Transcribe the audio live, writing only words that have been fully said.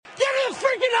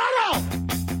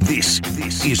This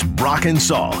is Brock and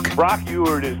Salk Brock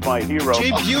Ewart is my hero.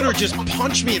 Jay Buhner just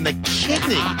punched me in the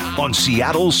kidney. on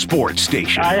Seattle Sports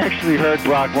Station. I actually heard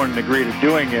Brock wouldn't agree to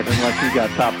doing it unless he got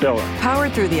top billing.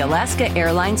 Powered through the Alaska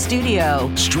Airlines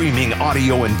Studio. Streaming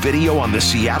audio and video on the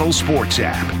Seattle Sports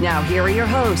app. Now here are your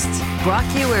hosts, Brock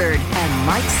Ewart and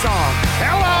Mike Salk.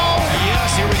 Hello!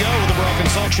 Yes, here we go with the Brock and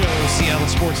Salk Show. Seattle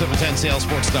Sports 710,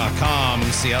 seattlesports.com,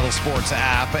 Seattle Sports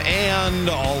app, and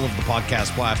all of the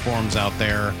podcast platforms out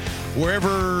there.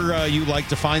 Wherever you like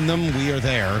to find them, we are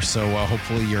there. So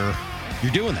hopefully you're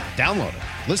doing that. Download it.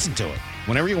 Listen to it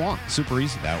whenever you want. Super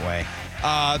easy that way.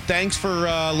 Thanks for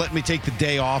letting me take the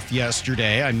day off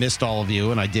yesterday. I missed all of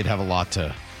you, and I did have a lot to...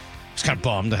 I was kind of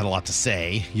bummed. I had a lot to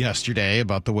say yesterday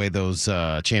about the way those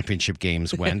championship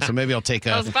games went. So maybe I'll take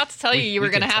a... I was about to tell you were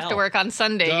going to have to work on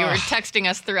Sunday. You were texting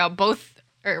us throughout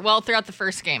throughout the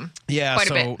first game. Yeah,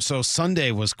 quite a bit. So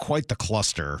Sunday was quite the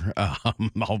cluster. I'm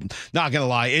not gonna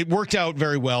lie, it worked out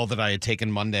very well that I had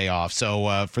taken Monday off.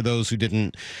 So for those who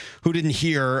didn't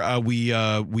hear, we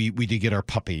did get our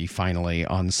puppy finally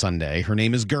on Sunday. Her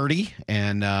name is Gertie,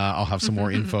 and I'll have some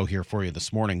more info here for you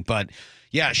this morning. But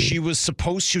yeah, she was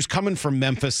coming from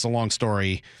Memphis. A long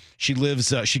story. She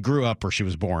grew up, or she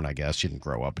was born, I guess. She didn't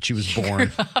grow up, but she was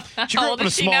born. She grew up in a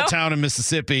small town in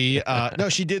Mississippi. No,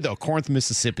 she did, though. Corinth,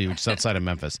 Mississippi, which is outside of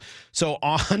Memphis. So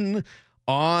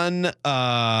on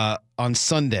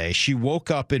Sunday, she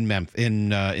woke up in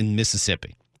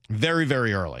Mississippi very,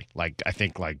 very early. I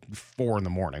think 4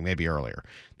 a.m, maybe earlier.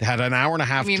 They had an hour and a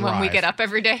half drive. You mean when we get up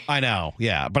every day? I know,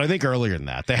 yeah. But I think earlier than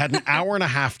that. They had an hour and a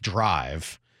half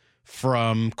drive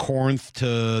from Corinth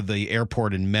to the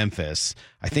airport in Memphis.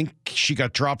 I think she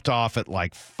got dropped off at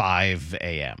 5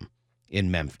 a.m. in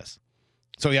Memphis.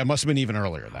 So, yeah, it must have been even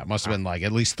earlier than that. Must have been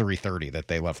at least 3:30 that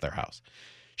they left their house.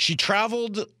 She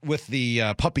traveled with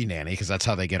the puppy nanny, because that's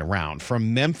how they get around,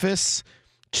 from Memphis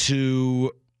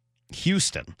to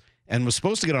Houston, and was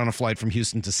supposed to get on a flight from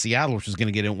Houston to Seattle, which was going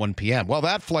to get in at 1 p.m. Well,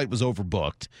 that flight was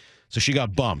overbooked, so she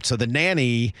got bumped. So the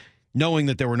nanny, knowing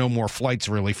that there were no more flights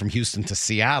really from Houston to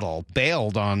Seattle,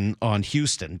 bailed on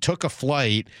Houston, took a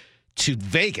flight to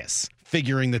Vegas,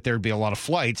 figuring that there'd be a lot of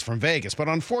flights from Vegas. But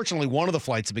unfortunately, one of the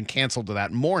flights had been canceled to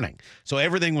that morning. So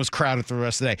everything was crowded through the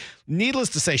rest of the day. Needless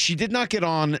to say, she did not get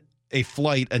on a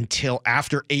flight until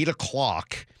after 8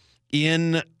 o'clock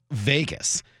in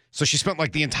Vegas. So she spent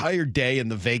the entire day in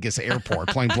the Vegas airport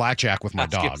playing blackjack with my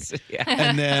dog.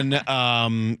 And then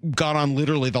got on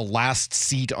literally the last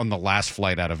seat on the last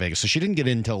flight out of Vegas. So she didn't get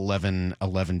in until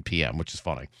 11 p.m., which is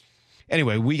funny.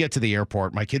 Anyway, we get to the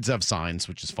airport. My kids have signs,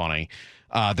 which is funny,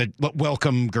 that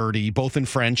welcome Gertie, both in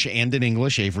French and in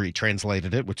English. Avery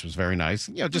translated it, which was very nice,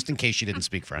 just in case she didn't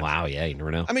speak French. Wow, yeah, you never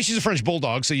know. I mean, she's a French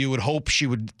bulldog, so you would hope she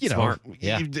would, Smart.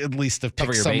 Yeah. at least have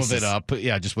picked some of it up,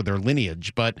 just with her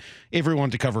lineage. But Avery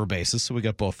wanted to cover her bases, so we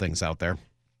got both things out there.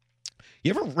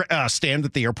 You ever stand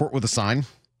at the airport with a sign?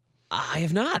 I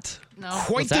have not. No.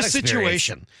 Quite the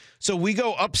situation. So we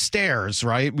go upstairs,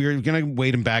 right? We were going to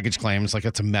wait in baggage claims.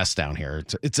 It's a mess down here.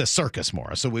 It's a circus,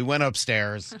 Maura. So we went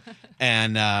upstairs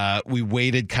and we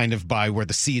waited kind of by where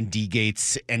the C&D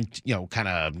gates and, kind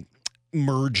of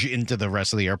merge into the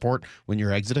rest of the airport when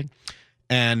you're exiting.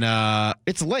 And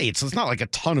it's late, so it's not a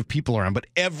ton of people around, but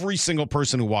every single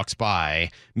person who walks by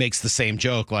makes the same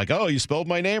joke, oh, you spelled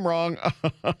my name wrong. So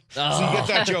you get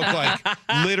that joke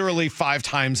literally 5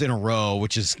 times in a row,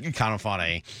 which is kind of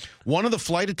funny. One of the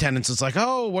flight attendants is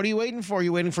oh, what are you waiting for? Are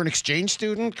you waiting for an exchange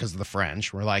student? Because of the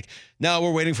French. We're no,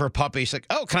 we're waiting for a puppy. She's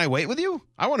oh, can I wait with you?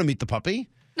 I want to meet the puppy.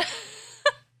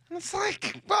 It's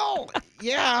well,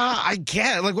 yeah, I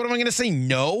get. What am I going to say?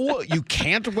 No, you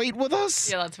can't wait with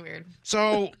us? Yeah, that's weird.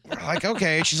 So we're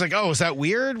okay. She's oh, is that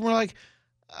weird? We're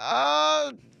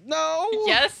no.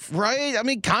 Yes. Right? I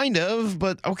mean, kind of,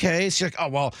 but okay. She's oh,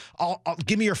 well, I'll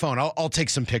give me your phone. I'll take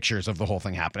some pictures of the whole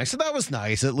thing happening. So that was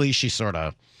nice. At least she sort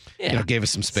of, gave us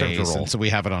some space. And so we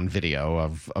have it on video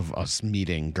of us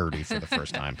meeting Gertie for the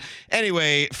first time.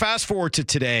 Anyway, fast forward to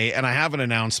today, and I have an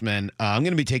announcement. I'm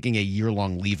going to be taking a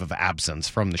year-long leave of absence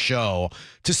from the show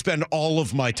to spend all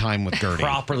of my time with Gertie.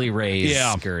 Properly raised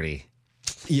Gertie.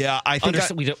 Yeah, I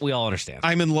think we all understand.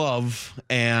 I'm in love,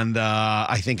 and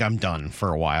I think I'm done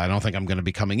for a while. I don't think I'm going to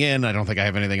be coming in. I don't think I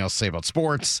have anything else to say about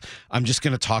sports. I'm just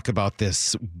going to talk about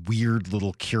this weird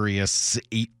little curious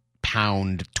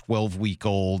 8-pound,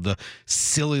 12-week-old,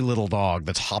 silly little dog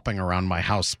that's hopping around my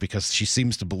house because she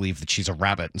seems to believe that she's a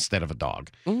rabbit instead of a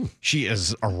dog. Ooh. She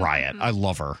is a riot. I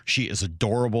love her. She is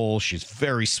adorable. She's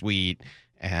very sweet,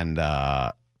 and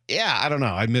I don't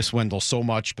know. I miss Wendell so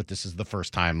much, but this is the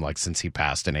first time, since he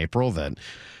passed in April, that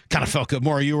kind of felt good.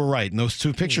 Maura, you were right. In those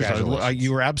 2 pictures,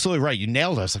 you were absolutely right. You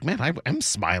nailed it. I was man, I'm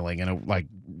smiling in a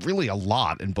really a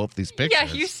lot in both these pictures.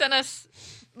 Yeah, you sent us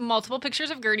multiple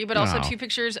pictures of Gertie, but also 2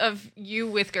 pictures of you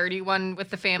with Gertie, one with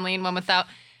the family and one without.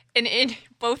 And in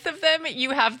both of them,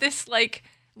 you have this like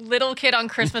little kid on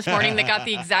Christmas morning that got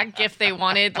the exact gift they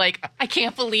wanted. Like, I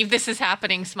can't believe this is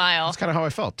happening smile. That's kind of how I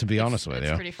felt, to be honest with you.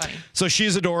 It's pretty funny. So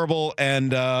she's adorable,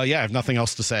 and I have nothing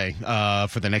else to say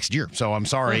for the next year. So I'm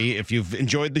sorry if you've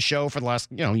enjoyed the show for the last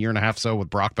year and a half so with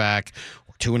Brock back,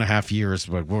 or 2.5 years,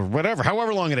 but whatever,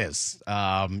 however long it is.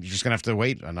 You're just gonna have to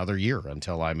wait another year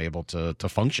until I'm able to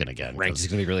function again. Right, it's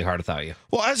gonna be really hard without you.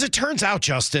 Well, as it turns out,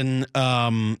 Justin,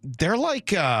 they're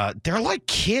like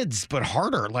kids, but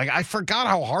harder. Like, I forgot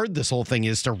how hard this whole thing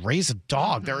is to raise a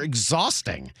dog. They're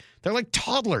exhausting. They're like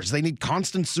toddlers. They need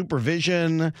constant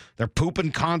supervision. They're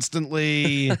pooping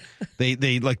constantly.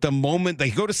 they like the moment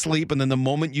they go to sleep, and then the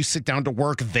moment you sit down to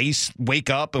work, they wake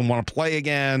up and want to play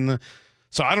again.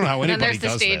 So I don't know how anybody does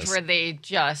this. And there's the stage where they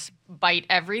just bite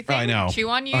everything, I know. chew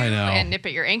on you, I know. and nip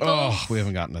at your ankles. Oh, we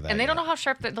haven't gotten to that And they yet. don't know how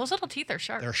sharp those little teeth are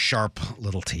sharp. They're sharp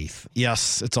little teeth.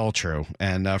 Yes, it's all true.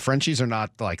 And Frenchies are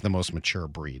not like the most mature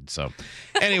breed. So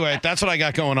anyway, that's what I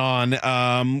got going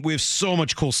on. We have so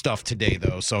much cool stuff today,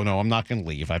 though. So no, I'm not going to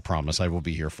leave. I promise I will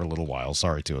be here for a little while.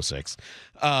 Sorry, 206.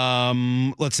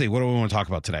 Let's see. What do we want to talk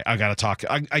about today? I got to talk.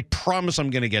 I promise I'm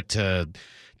going to get to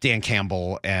Dan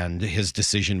Campbell and his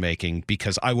decision making,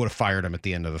 because I would have fired him at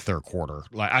the end of the third quarter.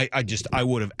 Like I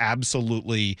would have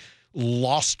absolutely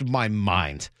lost my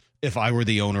mind if I were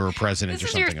the owner or president This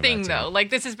or something. is your thing, though. Like,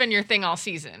 this has been your thing all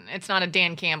season. It's not a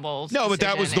Dan Campbell. No, but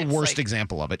that was the worst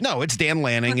example of it. No, it's Dan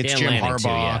Lanning, it's Jim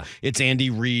Harbaugh, it's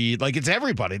Andy Reid. Like, it's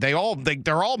everybody. They're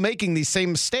all making these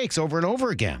same mistakes over and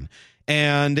over again.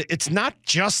 And it's not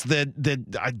just the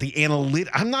analytics.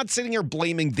 I'm not sitting here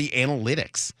blaming the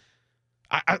analytics.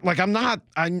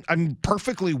 I'm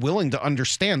perfectly willing to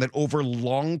understand that over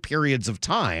long periods of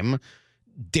time,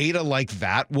 data like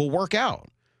that will work out.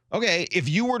 Okay, if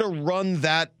you were to run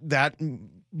that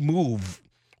move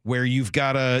where you've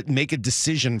got to make a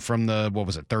decision from the,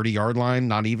 30-yard line,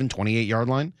 not even 28-yard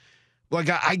line, like,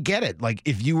 I get it. Like,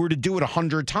 if you were to do it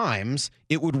 100 times,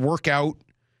 it would work out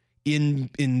in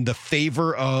the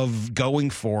favor of going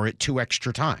for it 2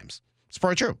 extra times. It's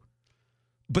probably true.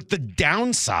 But the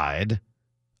downside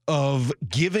of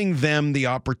giving them the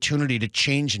opportunity to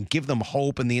change and give them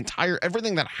hope and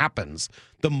everything that happens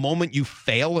the moment you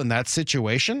fail in that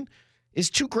situation is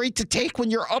too great to take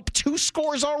when you're up 2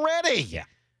 scores already.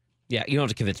 Yeah, you don't have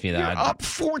to convince me of that. You're up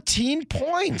 14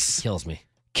 points. Kills me.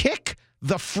 Kick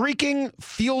the freaking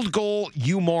field goal,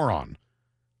 you moron.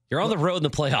 You're on the road in the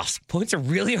playoffs. Points are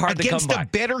really hard to come by. Against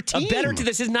a better team. A better team.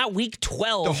 This is not week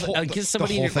 12 against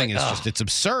somebody. The whole thing is just, it's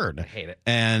absurd. I hate it.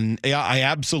 And yeah, I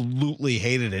absolutely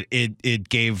hated it. It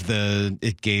gave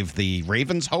the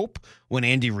Ravens hope when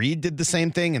Andy Reid did the same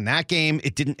thing in that game.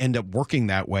 It didn't end up working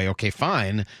that way. Okay,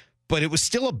 fine. But it was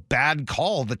still a bad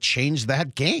call that changed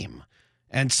that game.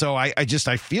 And so I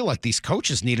feel like these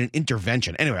coaches need an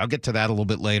intervention. Anyway, I'll get to that a little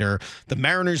bit later. The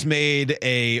Mariners made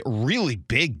a really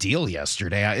big deal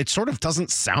yesterday. It sort of doesn't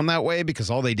sound that way because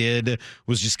all they did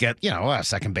was just get, a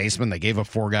second baseman. They gave up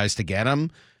 4 guys to get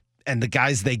him. And the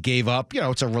guys they gave up,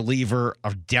 it's a reliever,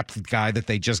 a depth guy that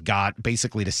they just got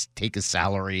basically to take his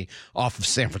salary off of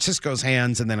San Francisco's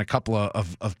hands, and then a couple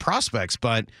of prospects.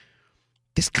 But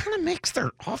this kind of makes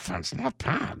their offense not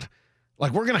bad.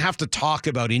 Like, we're going to have to talk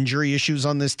about injury issues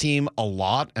on this team a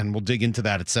lot, and we'll dig into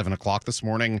that at 7 o'clock this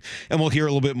morning. And we'll hear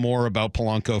a little bit more about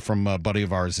Polanco from a buddy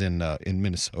of ours in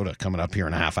Minnesota coming up here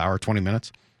in a half hour, 20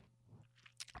 minutes.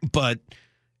 But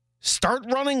start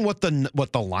running what the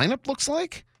lineup looks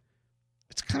like.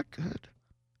 It's kind of good.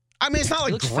 I mean, it's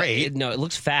not like great. No, it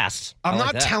looks fast. I'm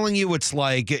not telling you it's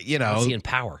like, seeing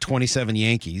power. 27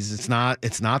 Yankees. It's not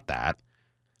that.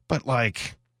 But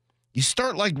like, you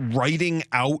start like writing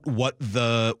out what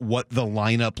the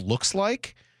lineup looks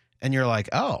like, and you're like,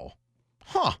 oh,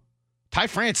 Ty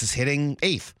France is hitting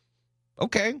 8th.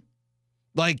 Okay.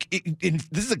 Like,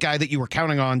 this is a guy that you were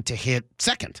counting on to hit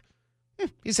 2nd.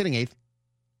 He's hitting 8th.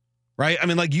 Right? I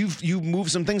mean, like, you move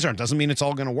some things around. Doesn't mean it's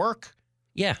all going to work.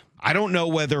 Yeah. I don't know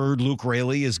whether Luke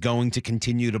Raley is going to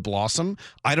continue to blossom.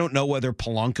 I don't know whether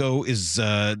Polanco is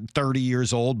 30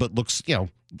 years old but looks,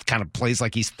 kind of plays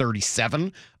like he's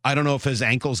 37. I don't know if his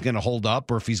ankle's going to hold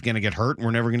up or if he's going to get hurt and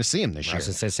we're never going to see him this year. I was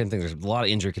going to say the same thing. There's a lot of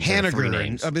injury concerns.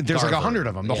 Haniger, I mean, there's like 100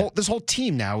 of them. This whole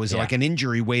team now is like an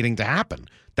injury waiting to happen.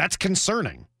 That's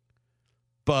concerning.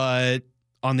 But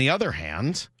on the other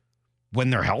hand, when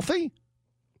they're healthy,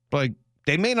 like,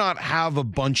 they may not have a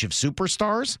bunch of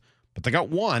superstars, but they got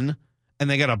one, and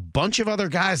they got a bunch of other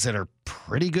guys that are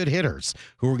pretty good hitters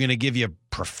who are going to give you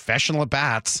professional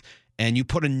at-bats and you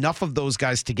put enough of those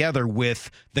guys together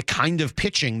with the kind of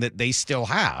pitching that they still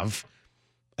have,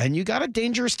 and you got a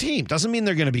dangerous team. Doesn't mean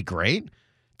they're going to be great.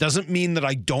 Doesn't mean that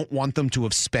I don't want them to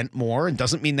have spent more, and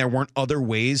doesn't mean there weren't other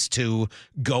ways to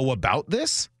go about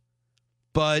this.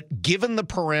 But given the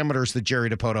parameters that Jerry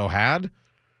Dipoto had,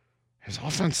 his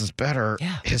offense is better.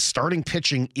 Yeah. His starting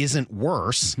pitching isn't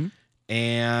worse. Mm-hmm.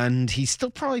 And he still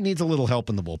probably needs a little help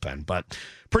in the bullpen, but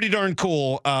pretty darn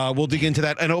cool. We'll dig into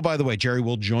that. And, oh, by the way, Jerry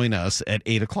will join us at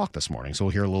 8 o'clock this morning, so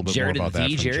we'll hear a little bit more about that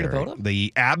from Jerry Dipoto?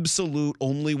 The absolute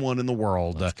only one in the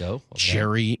world. Let's go. Okay.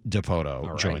 Jerry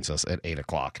Dipoto joins us at 8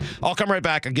 o'clock. I'll come right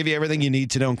back. I'll give you everything you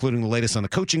need to know, including the latest on the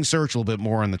coaching search, a little bit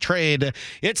more on the trade.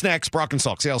 It's next. Brock and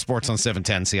Salk, Seattle Sports on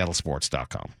 710,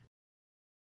 seattlesports.com.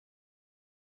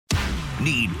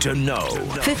 Need to know.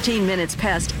 15 minutes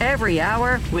past every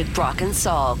hour with Brock and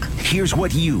Salk. Here's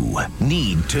what you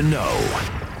need to know.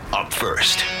 Up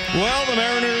first. Well, the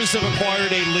Mariners have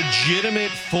acquired a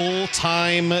legitimate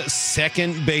full-time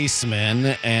second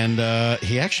baseman, and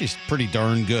he actually is pretty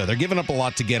darn good. They're giving up a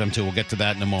lot to get him to. We'll get to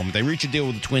that in a moment. They reached a deal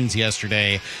with the Twins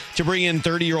yesterday to bring in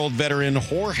 30-year-old veteran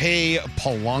Jorge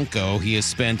Polanco. He has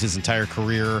spent his entire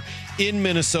career in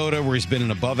Minnesota, where he's been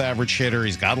an above-average hitter.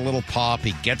 He's got a little pop.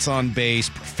 He gets on base,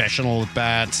 professional at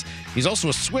bats. He's also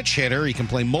a switch hitter. He can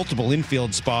play multiple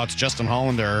infield spots. Justin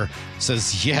Hollander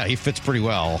says, yeah, he fits pretty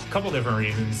well. A couple different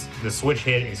reasons. The switch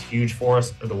hit is huge for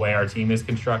us, the way our team is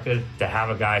constructed. To have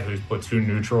a guy who's platoon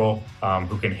neutral,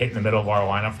 who can hit in the middle of our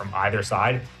lineup from either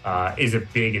side, is a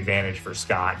big advantage for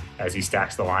Scott as he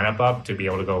stacks the lineup up to be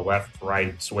able to go left,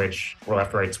 right, switch,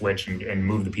 and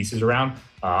move the pieces around.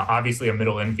 Obviously, a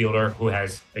middle infielder who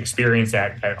has experience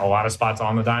at a lot of spots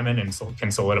on the diamond and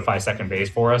can solidify second base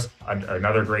for us.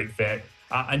 Another great fit.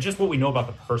 And just what we know about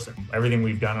the person. Everything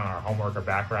we've done on our homework or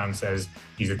background says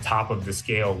he's a top of the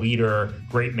scale leader,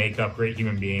 great makeup, great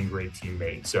human being, great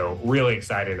teammate. So really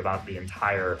excited about the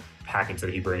entire package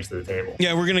that he brings to the table.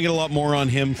 Yeah, we're going to get a lot more on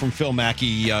him from Phil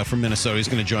Mackey from Minnesota. He's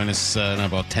going to join us in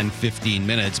about 10-15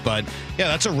 minutes. But, yeah,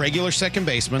 that's a regular second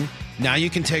baseman. Now you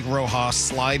can take Rojas,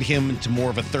 slide him into more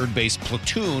of a third base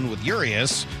platoon with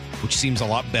Urias, which seems a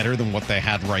lot better than what they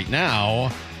had right now.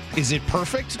 Is it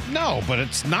perfect? No, but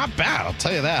it's not bad. I'll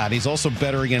tell you that. He's also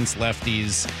better against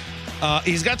lefties.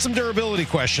 He's got some durability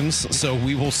questions, so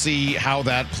we will see how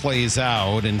that plays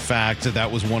out. In fact, that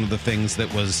was one of the things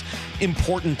that was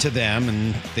important to them,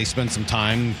 and they spent some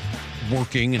time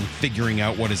working and figuring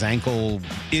out what his ankle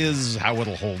is, how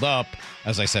it'll hold up.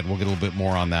 As I said, we'll get a little bit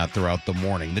more on that throughout the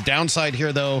morning. The downside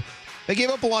here, though, they gave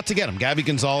up a lot to get him. Gabby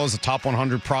Gonzalez, a top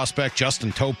 100 prospect.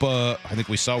 Justin Topa, I think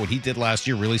we saw what he did last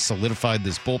year, really solidified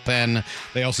this bullpen.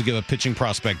 They also give a pitching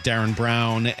prospect, Darren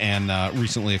Brown, and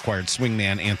recently acquired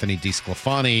swingman Anthony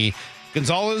DeSclafani.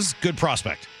 Gonzalez, good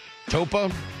prospect.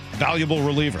 Topa, valuable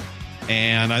reliever.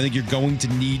 And I think you're going to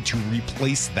need to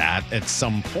replace that at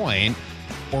some point,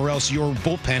 or else your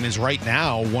bullpen is right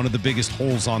now one of the biggest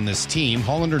holes on this team.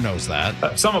 Hollander knows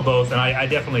that. Some of both, and I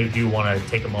definitely do want to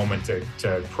take a moment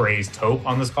to praise Tope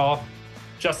on this call.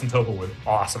 Justin Topa was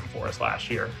awesome for us last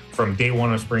year. From day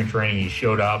one of spring training, he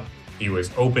showed up. He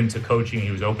was open to coaching.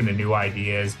 He was open to new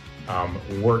ideas.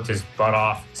 Worked his butt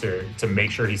off to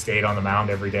make sure he stayed on the mound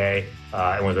every day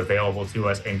and was available to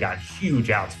us and got huge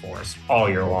outs for us all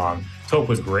year long. Tope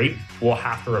was great. We'll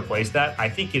have to replace that. I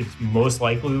think it's most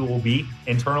likely will be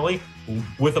internally,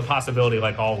 with a possibility,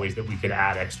 like always, that we could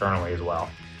add externally as well.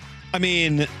 I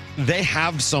mean, they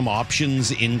have some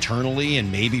options internally, and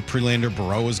maybe Prelander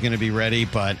Barreau is going to be ready,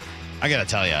 but I got to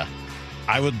tell you,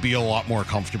 I would be a lot more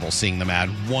comfortable seeing them add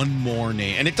one more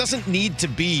name. And it doesn't need to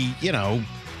be,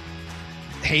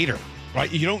 Hader,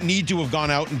 right? You don't need to have gone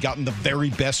out and gotten the very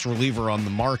best reliever on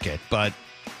the market, but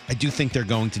I do think they're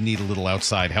going to need a little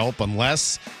outside help,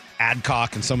 unless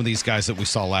Adcock and some of these guys that we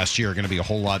saw last year are going to be a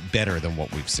whole lot better than what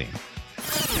we've seen.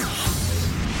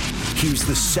 Here's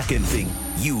the second thing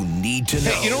you need to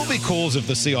know. Hey, what would be cool is if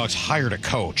the Seahawks hired a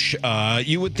coach.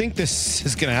 You would think this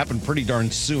is going to happen pretty darn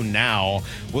soon now,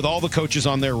 with all the coaches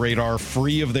on their radar,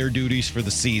 free of their duties for the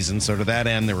season. So to that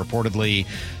end, they reportedly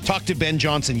talked to Ben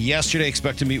Johnson yesterday,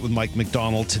 expect to meet with Mike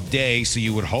McDonald today. So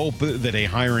you would hope that a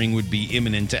hiring would be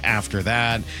imminent after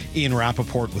that. Ian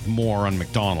Rappaport with more on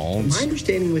McDonald. My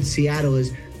understanding with Seattle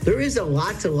is there is a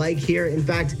lot to like here. In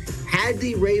fact, had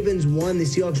the Ravens won, the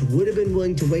Seahawks would have been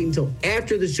willing to wait until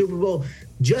after the Super Bowl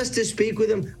just to speak with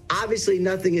him. Obviously,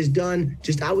 nothing is done.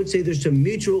 Just, I would say there's some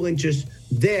mutual interest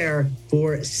there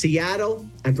for Seattle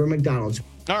and for McDonald's.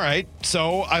 All right.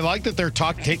 So I like that they're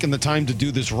taking the time to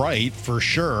do this right, for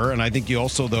sure. And I think you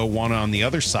also, though, want to, on the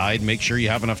other side, make sure you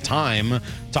have enough time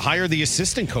to hire the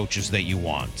assistant coaches that you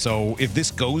want. So if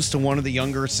this goes to one of the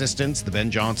younger assistants, the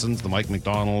Ben Johnsons, the Mike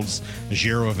McDonalds, the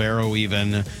Giro Avero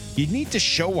even, you need to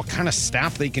show what kind of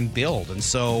staff they can build. And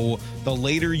so the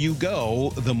later you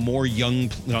go, the more young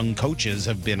coaches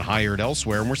have been hired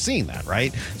elsewhere. And we're seeing that,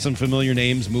 right? Some familiar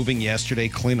names moving yesterday.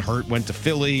 Clint Hurt went to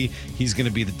Philly. He's going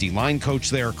to be the D-line coach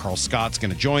there. Carl Scott's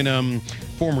going to join him.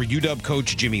 Former UW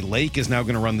coach Jimmy Lake is now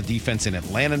going to run the defense in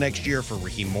Atlanta next year for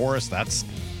Raheem Morris. That's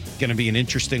going to be an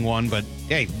interesting one. But,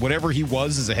 hey, whatever he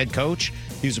was as a head coach,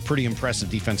 he was a pretty impressive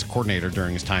defensive coordinator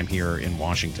during his time here in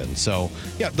Washington. So,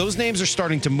 yeah, those names are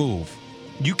starting to move.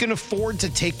 You can afford to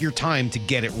take your time to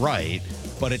get it right,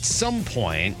 but at some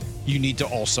point, you need to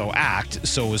also act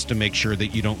so as to make sure that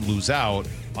you don't lose out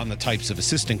on the types of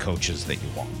assistant coaches that you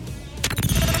want.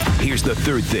 Here's the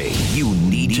third thing you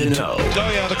need to know.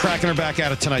 Oh, yeah, the Kraken are back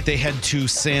at it tonight. They head to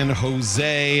San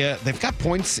Jose. They've got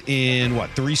points in,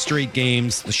 3 straight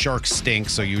games. The Sharks stink,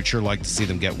 so you'd sure like to see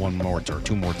them get 1 more or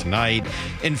 2 more tonight.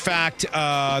 In fact,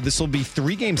 this will be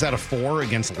 3 games out of 4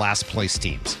 against last-place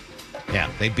teams. Yeah,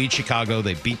 they beat Chicago,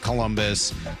 they beat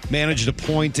Columbus, managed a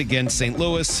point against St.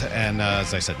 Louis, and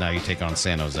as I said, now you take on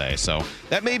San Jose. So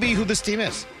that may be who this team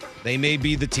is. They may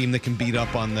be the team that can beat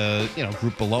up on the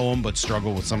group below them, but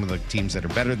struggle with some of the teams that are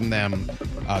better than them.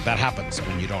 That happens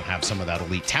when you don't have some of that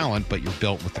elite talent, but you're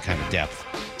built with the kind of depth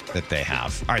that they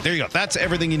have. All right, there you go. That's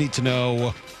everything you need to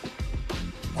know.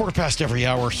 1:15 every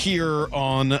hour here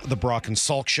on the Brock and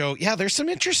Salk Show. Yeah, there's some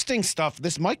interesting stuff.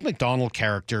 This Mike McDonald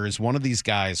character is one of these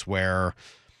guys where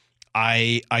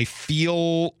I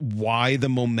feel why the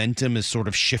momentum is sort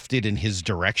of shifted in his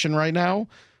direction right now.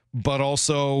 But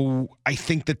also, I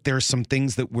think that there's some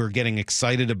things that we're getting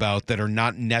excited about that are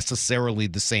not necessarily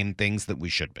the same things that we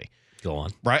should be. Go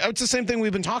on. Right? It's the same thing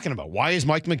we've been talking about. Why is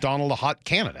Mike McDonald a hot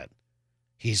candidate?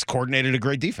 He's coordinated a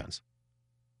great defense.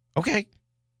 Okay.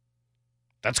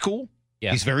 That's cool.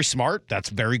 Yeah. He's very smart. That's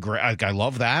very great. I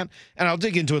love that. And I'll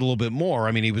dig into it a little bit more.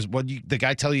 I mean, he was, the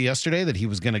guy tell you yesterday that he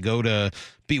was going to go to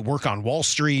work on Wall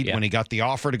Street when he got the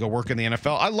offer to go work in the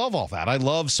NFL? I love all that. I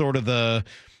love sort of the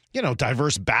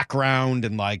diverse background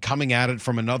and like coming at it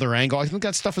from another angle. I think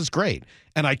that stuff is great.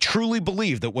 And I truly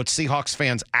believe that what Seahawks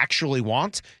fans actually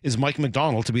want is Mike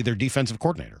McDonald to be their defensive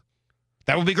coordinator.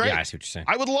 That would be great. Yeah, I see what you're saying.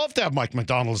 I would love to have Mike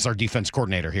McDonald as our defense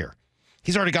coordinator here.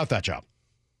 He's already got that job.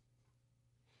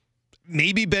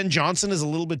 Maybe Ben Johnson is a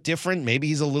little bit different. Maybe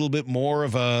he's a little bit more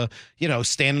of a,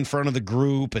 stand in front of the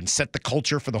group and set the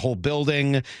culture for the whole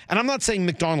building. And I'm not saying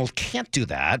McDonald can't do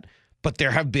that, but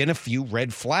there have been a few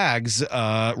red flags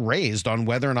raised on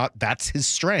whether or not that's his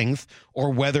strength or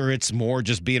whether it's more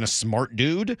just being a smart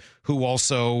dude who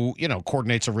also,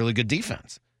 coordinates a really good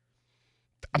defense.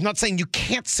 I'm not saying you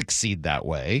can't succeed that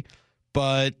way,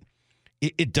 but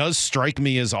it does strike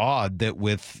me as odd that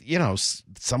with,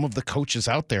 some of the coaches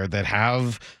out there that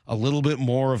have a little bit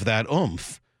more of that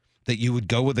oomph, that you would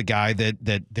go with a guy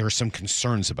that there are some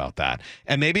concerns about that.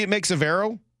 And maybe it makes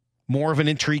Avero more of an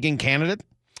intriguing candidate.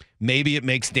 Maybe it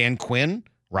makes Dan Quinn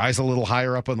rise a little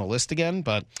higher up on the list again,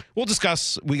 but we'll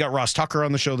discuss. We got Ross Tucker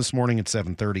on the show this morning at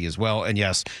 7:30 as well. And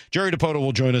yes, Jerry DiPoto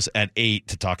will join us at 8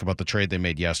 to talk about the trade they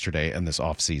made yesterday and this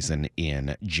offseason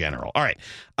in general. All right.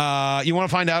 You want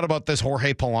to find out about this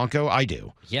Jorge Polanco? I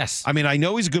do. Yes. I mean, I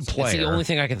know he's a good player. It's the only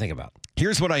thing I can think about.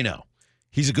 Here's what I know.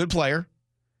 He's a good player,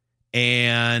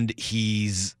 and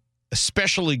he's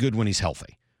especially good when he's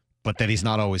healthy, but that he's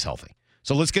not always healthy.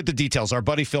 So let's get the details. Our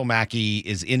buddy Phil Mackey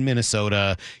is in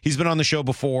Minnesota. He's been on the show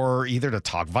before, either to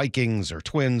talk Vikings or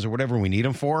Twins or whatever we need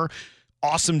him for.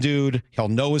 Awesome dude. He'll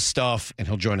know his stuff, and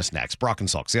he'll join us next. Brock and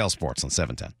Salk, Seattle Sports on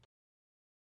 710.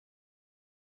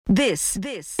 This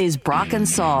is Brock and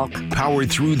Salk.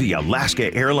 Powered through the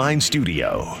Alaska Airlines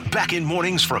studio. Back in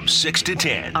mornings from 6 to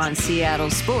 10. On Seattle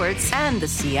Sports and the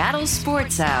Seattle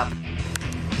Sports app.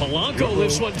 Polanco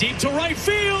lifts one deep to right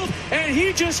field, and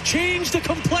he just changed the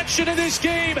complexion of this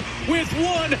game with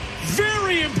one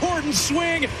very important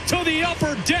swing to the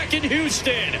upper deck in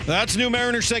Houston. That's new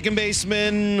Mariners second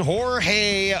baseman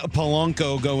Jorge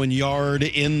Polanco going yard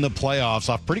in the playoffs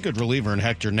off pretty good reliever in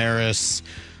Hector Neris.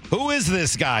 Who is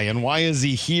this guy and why is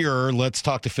he here? Let's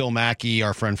talk to Phil Mackey,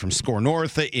 our friend from SKOR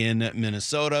North in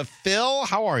Minnesota. Phil,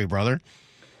 how are you, brother?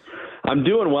 I'm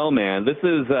doing well, man. This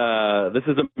is a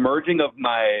merging of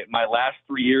my last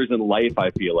 3 years in life, I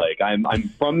feel like. I'm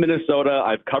from Minnesota.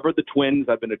 I've covered the Twins.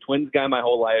 I've been a Twins guy my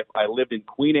whole life. I lived in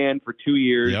Queen Anne for 2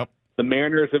 years. Yep. The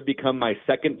Mariners have become my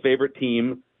second favorite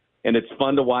team, and it's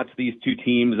fun to watch these two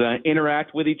teams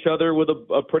interact with each other with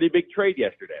a pretty big trade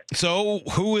yesterday. So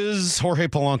who is Jorge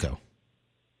Polanco?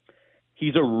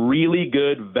 He's a really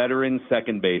good veteran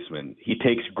second baseman. He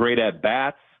takes great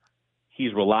at-bats.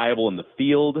 He's reliable in the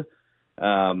field.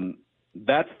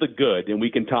 That's the good, and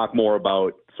we can talk more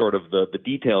about sort of the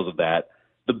details of that.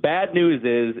 The bad news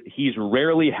is he's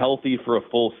rarely healthy for a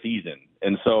full season,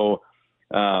 and so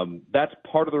that's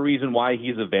part of the reason why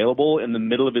he's available in the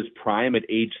middle of his prime at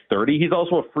age 30. He's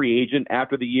also a free agent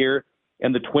after the year,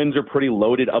 and the Twins are pretty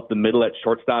loaded up the middle at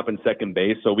shortstop and second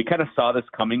base, so we kind of saw this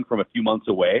coming from a few months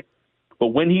away. But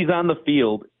when he's on the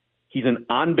field, he's an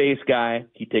on-base guy.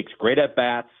 He takes great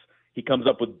at-bats. He comes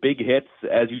up with big hits,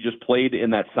 as you just played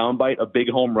in that soundbite, a big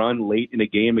home run late in a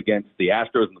game against the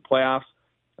Astros in the playoffs.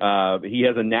 He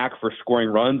has a knack for scoring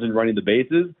runs and running the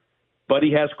bases, but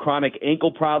he has chronic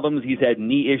ankle problems. He's had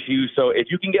knee issues. So if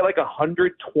you can get like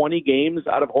 120 games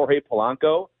out of Jorge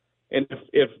Polanco, and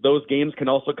if those games can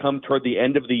also come toward the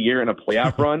end of the year in a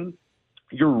playoff run,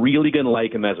 you're really going to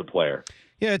like him as a player.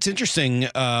 Yeah, it's interesting.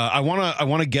 I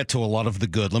want to get to a lot of the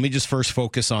good. Let me just first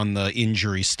focus on the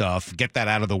injury stuff, get that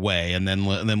out of the way, and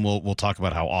then we'll talk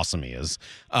about how awesome he is.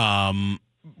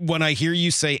 When I hear you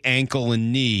say ankle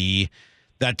and knee,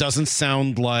 that doesn't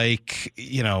sound like,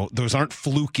 those aren't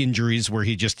fluke injuries where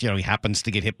he just, he happens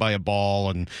to get hit by a ball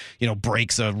and,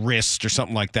 breaks a wrist or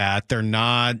something like that. They're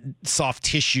not soft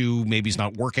tissue. Maybe he's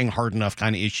not working hard enough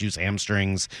kind of issues,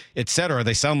 hamstrings, et cetera.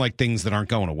 They sound like things that aren't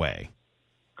going away.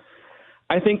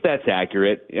 I think that's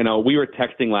accurate. We were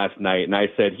texting last night, and I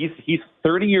said he's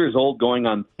 30 years old going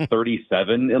on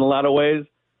 37 in a lot of ways.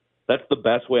 That's the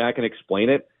best way I can explain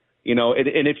it. And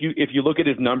if you look at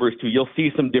his numbers too, you'll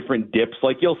see some different dips.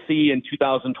 Like you'll see in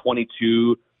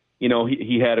 2022,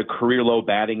 he had a career low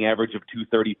batting average of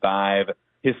 235.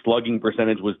 His slugging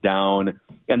percentage was down,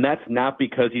 and that's not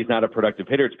because he's not a productive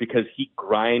hitter. It's because he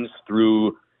grinds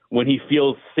through. When he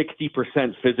feels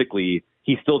 60% physically,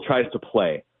 he still tries to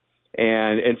play.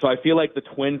 And so I feel like the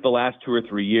Twins the last 2 or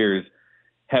 3 years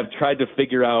have tried to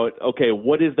figure out, okay,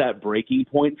 what is that breaking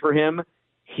point for him?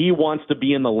 He wants to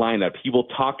be in the lineup. He will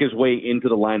talk his way into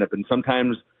the lineup. And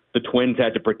sometimes the Twins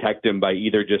had to protect him by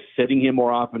either just sitting him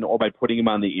more often or by putting him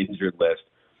on the injured list.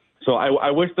 So I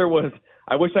wish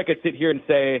I could sit here and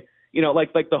say,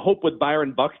 like the hope with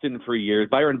Byron Buxton for years.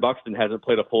 Byron Buxton hasn't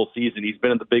played a full season. He's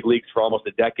been in the big leagues for almost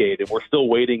a decade, and we're still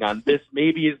waiting on this.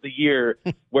 Maybe is the year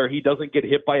where he doesn't get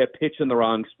hit by a pitch in the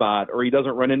wrong spot, or he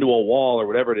doesn't run into a wall, or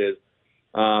whatever it is.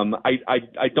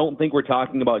 I don't think we're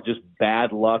talking about just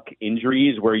bad luck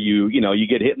injuries where you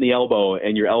get hit in the elbow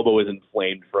and your elbow is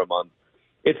inflamed for a month.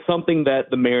 It's something that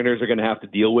the Mariners are going to have to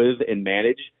deal with and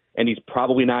manage, and he's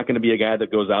probably not going to be a guy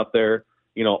that goes out there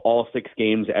all 6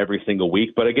 games every single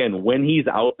week. But again, when he's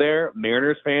out there,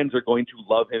 Mariners fans are going to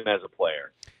love him as a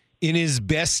player. In his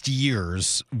best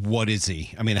years, what is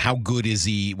he? I mean, how good is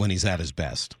he when he's at his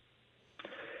best?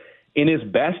 In his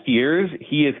best years,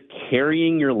 he is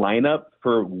carrying your lineup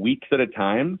for weeks at a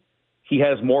time. He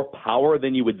has more power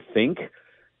than you would think.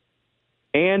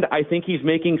 And I think he's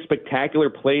making spectacular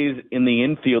plays in the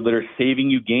infield that are saving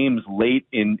you games late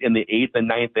in the 8th and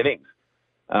 9th innings.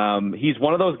 He's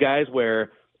one of those guys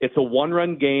where it's a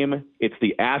one-run game. It's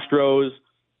the Astros.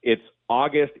 It's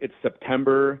August. It's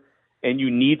September. And you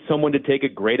need someone to take a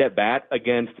great at-bat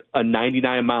against a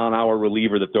 99-mile-an-hour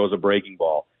reliever that throws a breaking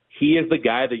ball. He is the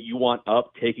guy that you want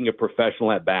up taking a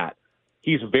professional at-bat.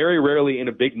 He's very rarely in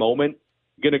a big moment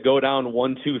going to go down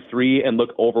 1, 2, 3 and look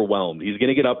overwhelmed. He's going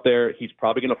to get up there. He's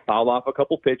probably going to foul off a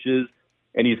couple pitches,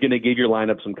 and he's going to give your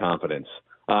lineup some confidence.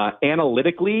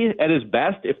 Analytically, at his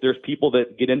best, if there's people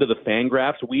that get into the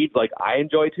Fangraphs weeds like I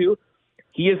enjoy to,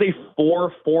 he is a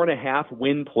 4.5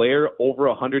 win player over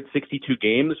 162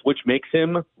 games, which makes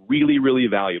him really, really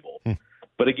valuable.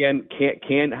 But again,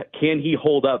 can he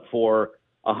hold up for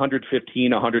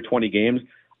 115, 120 games?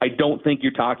 I don't think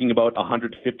you're talking about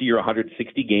 150 or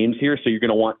 160 games here, so you're going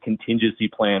to want contingency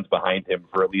plans behind him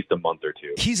for at least a month or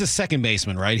two. He's a second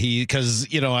baseman, right? Because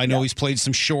I know he's played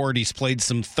some short, he's played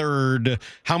some third.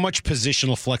 How much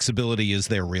positional flexibility is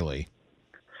there really?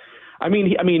 I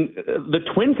mean, the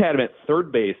Twins had him at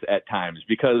third base at times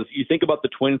because you think about the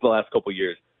Twins the last couple of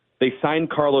years. They signed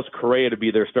Carlos Correa to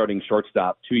be their starting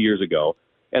shortstop 2 years ago,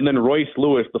 and then Royce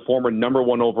Lewis, the former number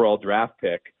 1 overall draft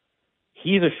pick,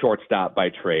 he's a shortstop by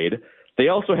trade. They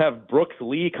also have Brooks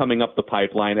Lee coming up the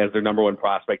pipeline as their number 1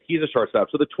 prospect. He's a shortstop.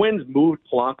 So the Twins moved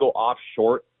Polanco off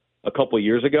short a couple of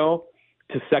years ago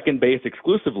to second base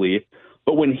exclusively.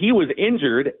 But when he was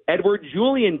injured, Edward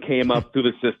Julian came up through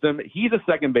the system. He's a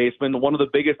second baseman, one of the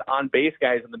biggest on-base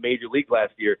guys in the major league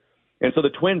last year. And so the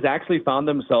Twins actually found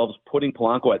themselves putting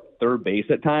Polanco at third base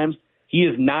at times. He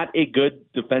is not a good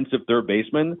defensive third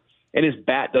baseman, and his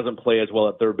bat doesn't play as well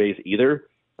at third base either.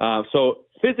 So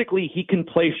physically, he can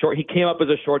play short. He came up as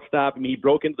a shortstop. I mean, he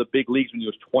broke into the big leagues when he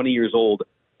was 20 years old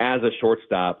as a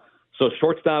shortstop. So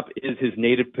shortstop is his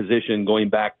native position going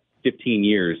back 15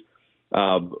 years.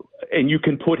 And you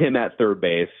can put him at third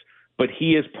base, but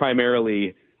he is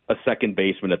primarily a second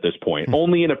baseman at this point.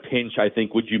 Only in a pinch, I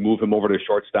think, would you move him over to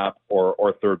shortstop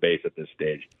or third base at this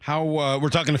stage. We're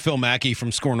talking to Phil Mackey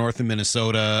from SKOR North in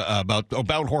Minnesota about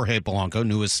Jorge Polanco,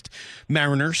 newest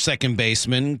Mariner second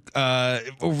baseman.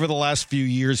 Over the last few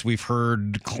years, we've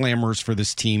heard clamors for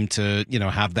this team to,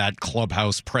 have that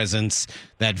clubhouse presence,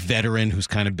 that veteran who's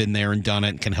kind of been there and done it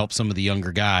and can help some of the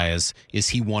younger guys. Is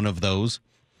he one of those?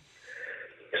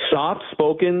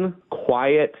 Soft-spoken,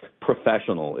 quiet,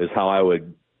 professional is how I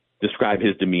would describe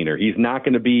his demeanor. He's not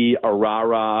going to be a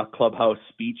rah-rah clubhouse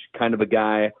speech kind of a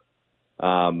guy.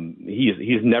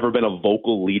 He's never been a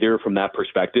vocal leader from that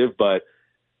perspective, but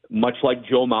much like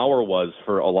Joe Mauer was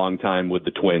for a long time with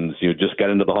the Twins, just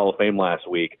got into the Hall of Fame last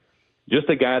week. Just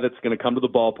a guy that's going to come to the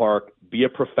ballpark, be a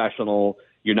professional.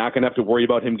 You're not going to have to worry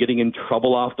about him getting in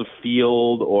trouble off the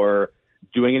field or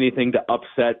doing anything to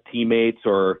upset teammates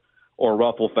or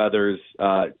ruffle feathers.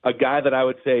 A guy that I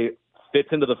would say fits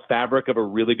into the fabric of a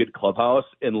really good clubhouse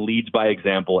and leads by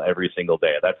example every single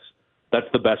day. That's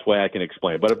the best way I can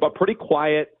explain it. But a pretty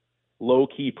quiet,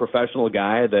 low-key professional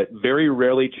guy that very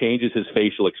rarely changes his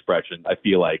facial expression, I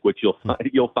feel like, which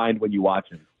you'll find when you watch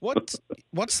him. What's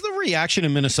the reaction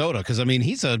in Minnesota? Because,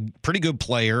 he's a pretty good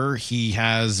player. He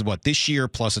has, this year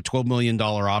plus a $12 million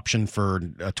option for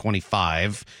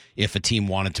 25 if a team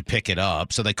wanted to pick it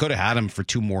up. So they could have had him for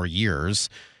 2 more years.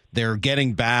 They're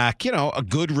getting back, a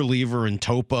good reliever in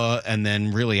Topa, and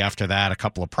then really after that, a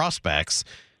couple of prospects.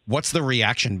 What's the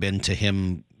reaction been to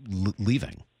him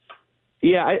leaving?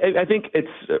 Yeah, I think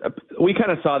we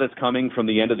kind of saw this coming from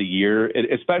the end of the year,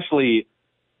 especially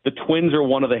the Twins are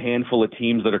one of the handful of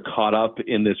teams that are caught up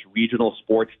in this regional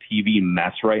sports TV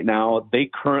mess right now. They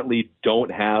currently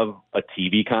don't have a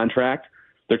TV contract.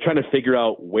 They're trying to figure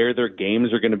out where their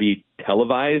games are going to be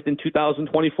televised in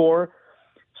 2024.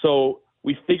 So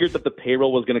we figured that the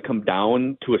payroll was going to come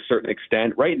down to a certain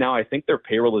extent. Right now, I think their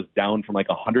payroll is down from like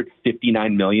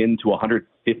 $159 million to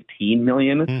 $115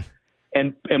 million.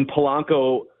 And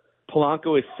Polanco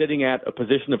is sitting at a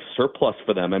position of surplus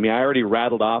for them. I already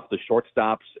rattled off the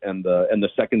shortstops and the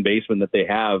second baseman that they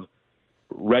have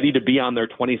ready to be on their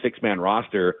 26-man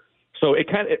roster. So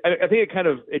I think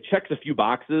it checks a few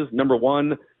boxes. Number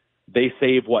one, they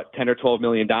save $10 or $12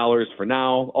 million for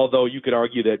now. Although you could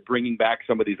argue that bringing back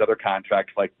some of these other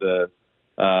contracts, like the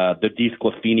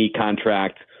DeSclafani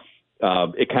contract,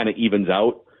 it kind of evens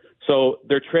out. So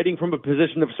they're trading from a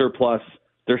position of surplus.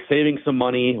 They're saving some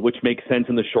money, which makes sense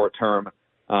in the short term.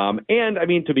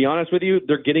 And to be honest with you,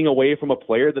 they're getting away from a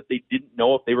player that they didn't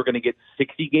know if they were going to get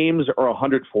 60 games or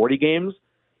 140 games.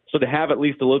 So to have at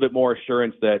least a little bit more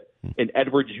assurance that an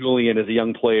Edward Julian as a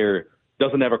young player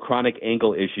doesn't have a chronic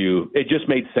ankle issue, it just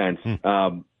made sense.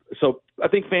 So I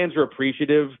think fans are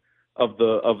appreciative of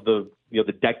the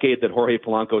decade that Jorge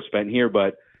Polanco spent here,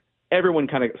 but everyone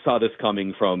kind of saw this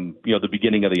coming from the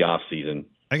beginning of the offseason.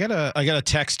 I got a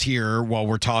text here while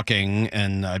we're talking,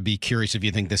 and I'd be curious if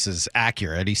you think this is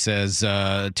accurate. He says,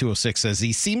 206 says,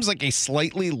 he seems like a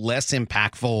slightly less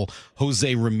impactful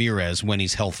Jose Ramirez when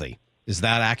he's healthy. Is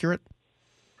that accurate?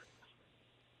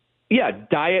 Yeah,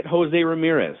 diet Jose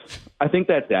Ramirez. I think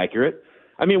that's accurate.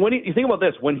 When you think about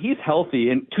this, when he's healthy,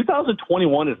 and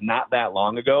 2021 is not that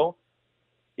long ago,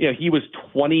 he was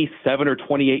 27 or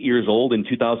 28 years old in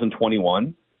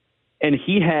 2021, and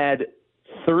he had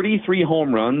 33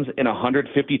 home runs in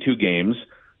 152 games,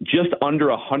 just under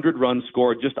 100 runs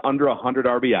scored, just under 100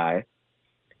 RBI.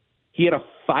 He had a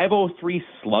 .503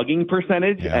 slugging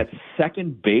percentage at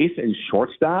second base and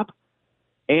shortstop,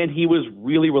 and he was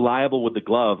really reliable with the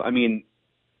glove.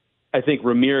 I think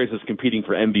Ramirez is competing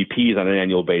for MVPs on an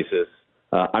annual basis.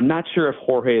 I'm not sure if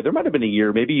Jorge, there might have been a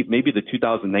year, maybe the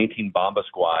 2019 Bomba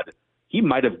squad, he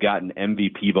might have gotten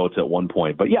MVP votes at one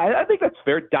point. But yeah, I think that's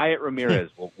fair. Diet Ramirez,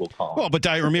 we'll call him. Well, but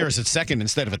Diet Ramirez at second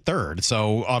instead of at third.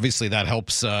 So obviously that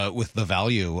helps with the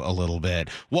value a little bit.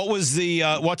 What's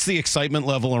the excitement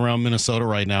level around Minnesota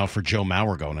right now for Joe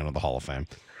Mauer going into the Hall of Fame?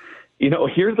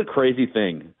 Here's the crazy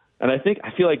thing. And I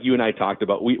feel like you and I talked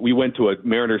about, we went to a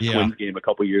Mariners Twins game a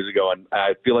couple years ago, and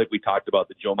I feel like we talked about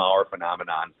the Joe Mauer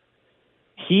phenomenon.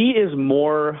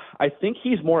 I think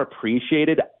he's more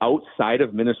appreciated outside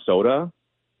of Minnesota.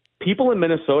 People in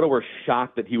Minnesota were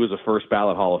shocked that he was a first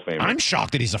ballot Hall of Famer. I'm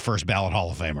shocked that he's a first ballot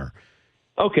Hall of Famer.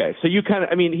 Okay. So you kind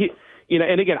of,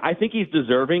 and again, I think he's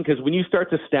deserving because when you start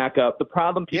to stack up, the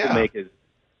problem people make is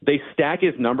they stack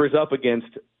his numbers up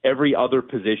against every other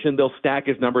position. They'll stack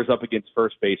his numbers up against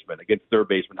first baseman, against third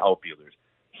baseman, outfielders.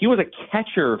 he was a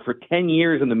catcher for 10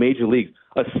 years in the major leagues.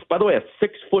 By the way, a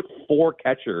 6'4"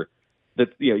 catcher. That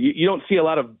you don't see a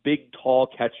lot of big, tall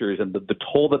catchers, and the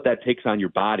toll that takes on your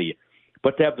body.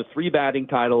 But to have the 3 batting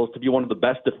titles, to be one of the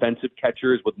best defensive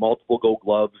catchers with multiple Gold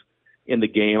Gloves in the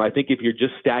game, I think if you're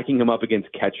just stacking him up against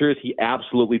catchers, he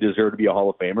absolutely deserved to be a Hall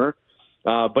of Famer.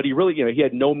 But he really, he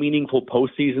had no meaningful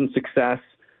postseason success.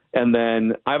 And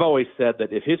then I've always said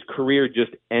that if his career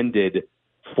just ended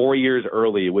 4 years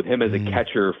early with him as a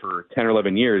catcher for 10 or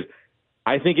 11 years,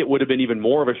 I think it would have been even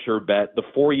more of a sure bet. The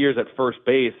 4 years at first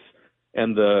base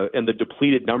and the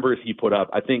depleted numbers he put up,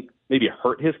 I think maybe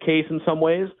hurt his case in some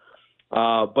ways.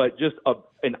 But just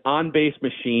an on-base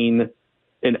machine,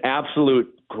 an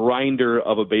absolute grinder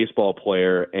of a baseball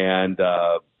player, and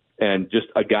just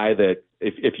a guy that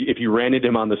if you ran into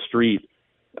him on the street,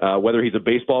 whether he's a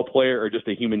baseball player or just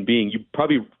a human being, you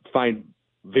probably find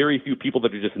very few people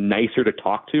that are just nicer to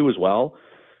talk to as well.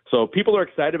 So people are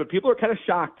excited, but people are kind of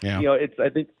shocked. Yeah. I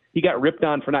think he got ripped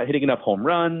on for not hitting enough home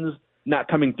runs, not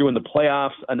coming through in the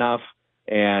playoffs enough,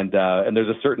 and there's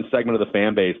a certain segment of the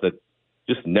fan base that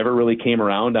just never really came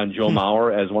around on Joe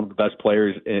Mauer as one of the best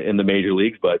players in the major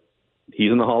leagues, but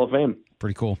he's in the Hall of Fame.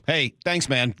 Pretty cool. Hey, thanks,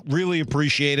 man. Really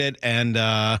appreciate it. And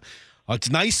it's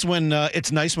nice when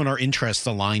our interests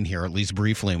align here, at least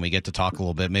briefly, and we get to talk a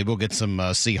little bit. Maybe we'll get some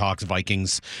Seahawks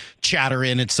Vikings chatter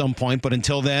in at some point. But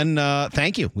until then,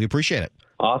 thank you. We appreciate it.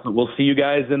 Awesome. We'll see you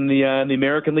guys in the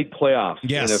American League playoffs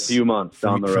in a few months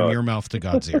down the road. From your mouth to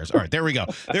God's ears. All right, there we go.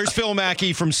 There's Phil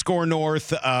Mackey from SKOR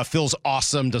North. Phil's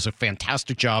awesome, does a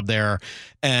fantastic job there.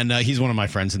 And he's one of my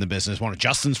friends in the business, one of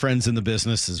Justin's friends in the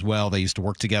business as well. They used to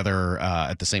work together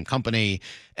at the same company.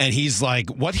 And he's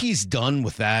like, what he's done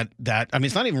with that, I mean,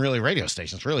 it's not even really a radio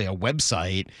station. It's really a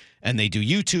website. And they do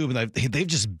YouTube, and they've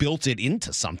just built it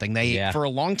into something. They, for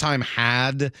a long time,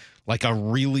 had like a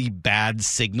really bad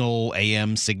signal,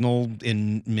 AM signal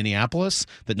in Minneapolis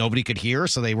that nobody could hear.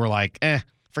 So they were like,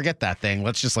 forget that thing.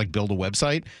 Let's just like build a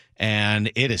website.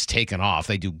 And it has taken off.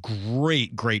 They do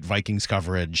great Vikings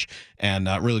coverage and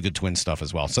really good Twins stuff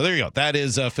as well. So there you go. That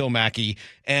is Phil Mackey.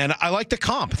 And I like the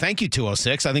comp. Thank you,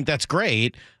 206. I think that's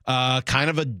great. Kind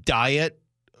of a diet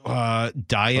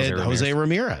Jose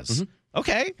Ramirez. Mm-hmm.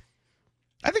 Okay.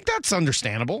 I think that's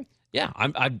understandable. Yeah,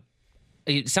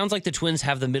 it sounds like the Twins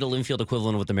have the middle infield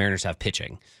equivalent of what the Mariners have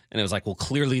pitching. And it was like, well,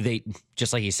 clearly they,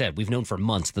 just like he said, we've known for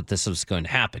months that this was going to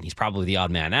happen. He's probably the odd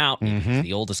man out. Mm-hmm. He's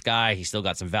the oldest guy. He's still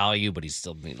got some value, but he's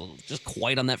still just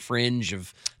quite on that fringe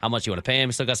of how much you want to pay him.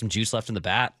 He's still got some juice left in the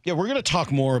bat. Yeah, we're going to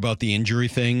talk more about the injury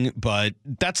thing, but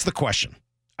that's the question.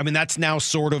 I mean, that's now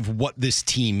sort of what this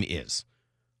team is.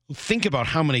 Think about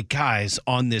how many guys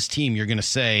on this team you're going to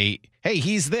say, hey,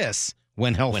 he's this.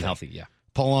 When healthy, yeah.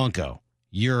 Polanco,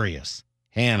 Urias,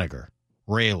 Haniger,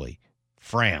 Raley,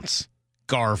 France,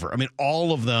 Garver. I mean,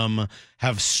 all of them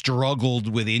have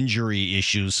struggled with injury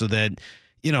issues so that,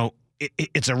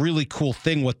 it's a really cool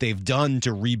thing what they've done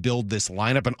to rebuild this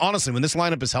lineup. And honestly, when this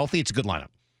lineup is healthy, it's a good lineup.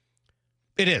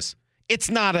 It is.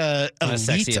 It's not a elite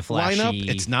sexy and flashy lineup.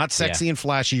 It's not sexy and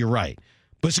flashy, you're right.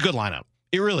 But it's a good lineup.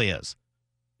 It really is.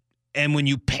 And when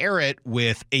you pair it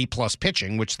with A-plus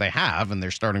pitching, which they have in their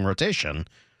starting rotation,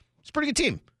 it's a pretty good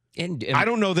team. And I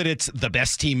don't know that it's the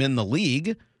best team in the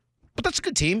league, but that's a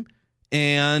good team.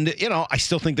 And, I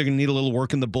still think they're going to need a little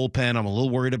work in the bullpen. I'm a little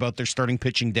worried about their starting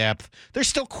pitching depth. There's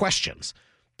still questions.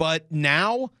 But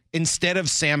now, instead of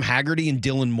Sam Haggerty and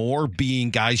Dylan Moore being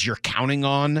guys you're counting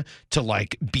on to,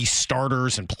 be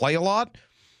starters and play a lot,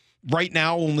 right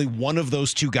now only one of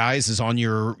those two guys is on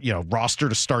your, roster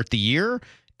to start the year.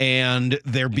 And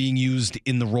they're being used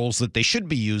in the roles that they should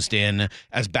be used in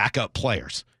as backup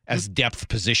players, as depth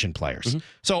position players. Mm-hmm.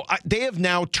 So they have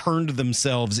now turned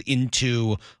themselves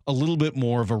into a little bit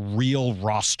more of a real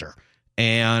roster.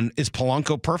 And is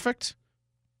Polanco perfect?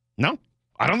 No,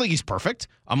 I don't think he's perfect.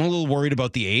 I'm a little worried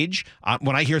about the age.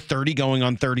 When I hear 30 going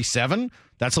on 37,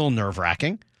 that's a little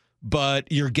nerve-wracking.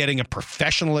 But you're getting a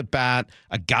professional at bat,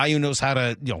 a guy who knows how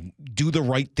to do the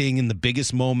right thing in the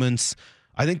biggest moments.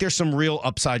 I think there's some real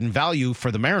upside and value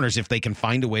for the Mariners if they can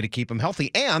find a way to keep him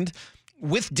healthy. And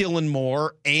with Dylan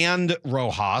Moore and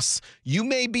Rojas, you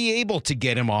may be able to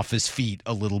get him off his feet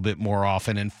a little bit more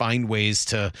often and find ways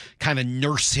to kind of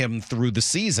nurse him through the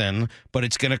season. But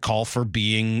it's going to call for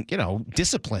being,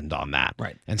 disciplined on that.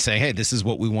 Right. And say, hey, this is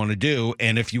what we want to do.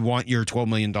 And if you want your $12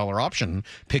 million option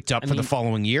picked up for the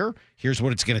following year, here's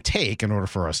what it's going to take in order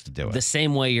for us to do it. The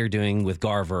same way you're doing with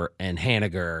Garver and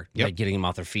Haniger, getting them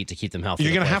off their feet to keep them healthy.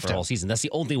 You're going to have for to all season. That's the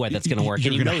only way that's going to work.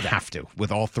 You're going to have to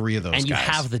with all three of those guys. And you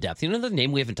have the depth. The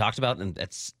name we haven't talked about, and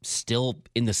that's still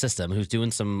in the system, who's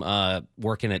doing some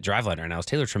work in at Driveline right now, is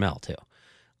Taylor Trammell, too.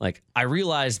 I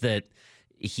realize that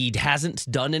he hasn't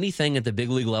done anything at the big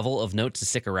league level of note to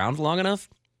stick around long enough.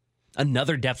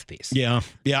 Another depth piece. Yeah.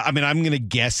 I mean, I'm going to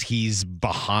guess he's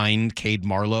behind Cade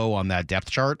Marlowe on that depth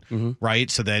chart,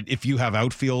 right? So that if you have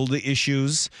outfield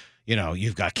issues,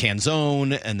 you've got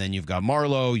Canzone, and then you've got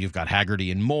Marlowe, you've got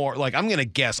Haggerty and Moore. Like, I'm going to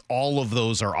guess all of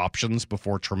those are options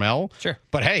before Trammell. Sure.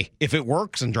 But hey, if it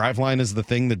works and Driveline is the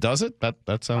thing that does it, that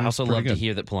sounds I also love good. to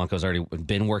hear that Polanco's already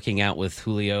been working out with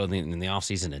Julio in the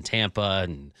offseason in Tampa,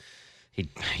 and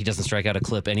he doesn't strike out a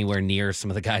clip anywhere near some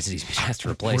of the guys that he has to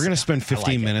replace. We're going to spend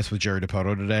 15 minutes it. with Jerry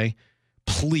DiPoto today.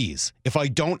 Please, if I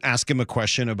don't ask him a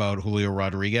question about Julio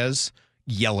Rodriguez,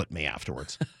 yell at me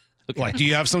afterwards. Okay. Like, do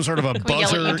you have some sort of a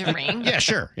buzzer? Yell at you during? Yeah,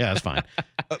 sure. Yeah, that's fine.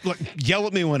 Look, yell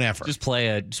at me whenever. Just play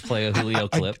a Julio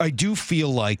clip. I do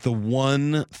feel like the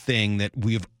one thing that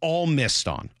we've all missed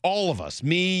on, all of us,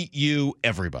 me, you,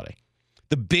 everybody,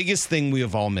 the biggest thing we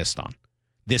have all missed on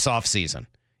this offseason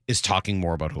is talking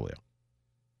more about Julio.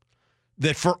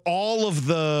 That for all of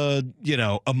the,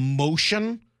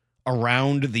 emotion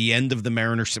around the end of the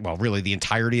Mariners, well, really the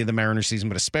entirety of the Mariners season,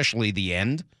 but especially the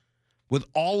end, with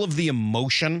all of the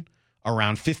emotion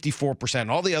around 54%,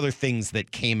 all the other things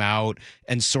that came out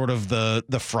and sort of the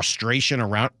frustration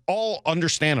around, all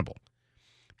understandable.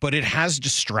 But it has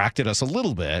distracted us a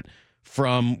little bit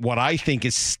from what I think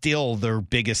is still their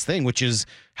biggest thing, which is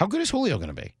how good is Julio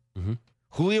going to be? Mm-hmm.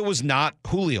 Julio was not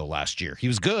Julio last year. He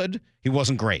was good. He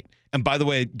wasn't great. And by the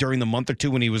way, during the month or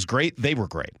two when he was great, they were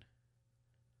great.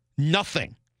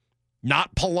 Nothing.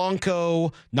 Not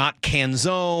Polanco, not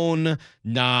Canzone,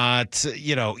 not,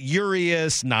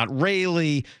 Urias, not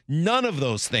Rayleigh. None of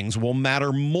those things will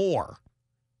matter more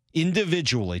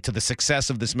individually to the success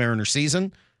of this Mariners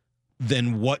season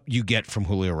than what you get from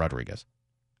Julio Rodriguez.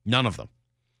 None of them.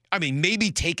 I mean, maybe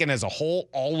taken as a whole,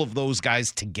 all of those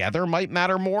guys together might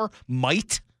matter more,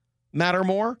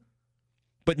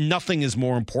 but nothing is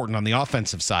more important on the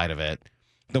offensive side of it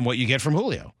than what you get from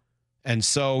Julio. And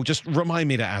so just remind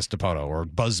me to ask DiPoto or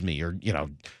buzz me or,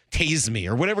 tase me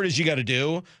or whatever it is you got to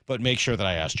do, but make sure that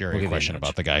I ask Jerry a question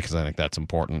about the guy because I think that's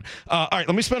important. All right,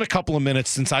 let me spend a couple of minutes,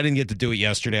 since I didn't get to do it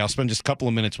yesterday, I'll spend just a couple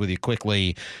of minutes with you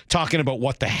quickly talking about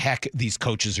what the heck these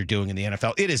coaches are doing in the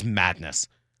NFL. It is madness.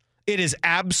 It is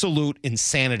absolute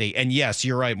insanity. And yes,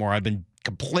 you're right, Maura. I've been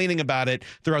complaining about it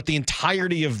throughout the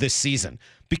entirety of this season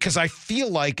because I feel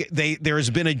like there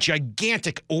has been a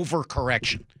gigantic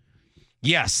overcorrection.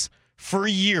 Yes, for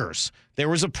years, there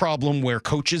was a problem where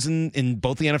coaches in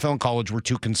both the NFL and college were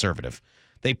too conservative.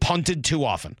 They punted too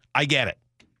often. I get it.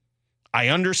 I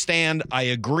understand. I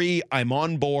agree. I'm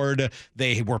on board.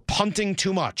 They were punting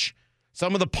too much.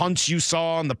 Some of the punts you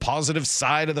saw on the positive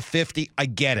side of the 50, I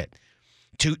get it.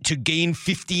 To gain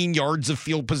 15 yards of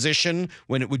field position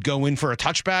when it would go in for a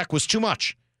touchback was too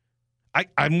much.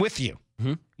 I'm with you.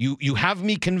 Mm-hmm. You have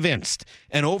me convinced.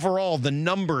 And overall, the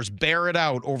numbers bear it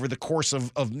out over the course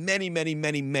of many, many,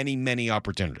 many, many, many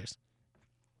opportunities.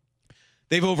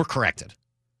 They've overcorrected.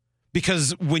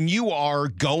 Because when you are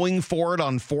going for it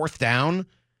on fourth down,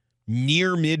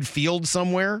 near midfield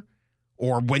somewhere,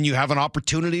 or when you have an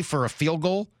opportunity for a field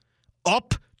goal,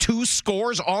 up 2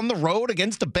 scores on the road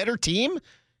against a better team,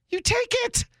 you take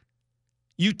it.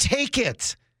 You take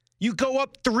it. You go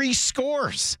up 3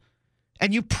 scores.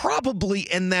 And you probably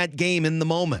end that game in the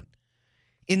moment.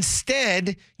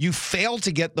 Instead, you fail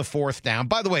to get the fourth down.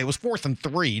 By the way, it was 4th and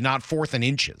 3, not 4th and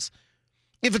inches.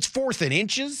 If it's 4th and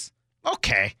inches,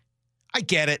 okay, I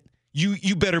get it.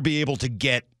 You better be able to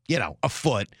get, a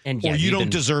foot, and or you don't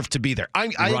deserve to be there. I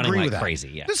agree with that. Crazy,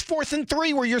 yeah. This 4th and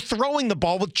 3 where you're throwing the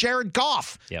ball with Jared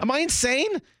Goff. Yep. Am I insane?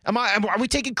 Are we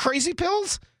taking crazy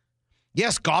pills?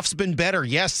 Yes, Goff's been better.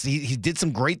 Yes, he did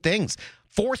some great things.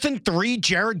 4th and 3,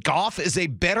 Jared Goff is a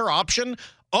better option,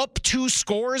 up 2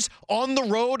 scores on the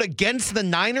road against the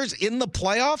Niners in the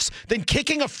playoffs than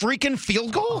kicking a freaking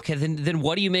field goal? Okay, then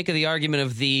what do you make of the argument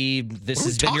of this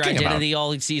has been your identity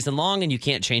all season long and you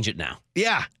can't change it now?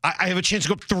 Yeah, I have a chance to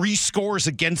go up 3 scores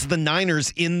against the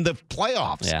Niners in the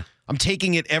playoffs. Yeah. I'm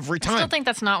taking it every time. I still think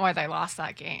that's not why they lost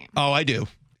that game. Oh, I do.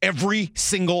 Every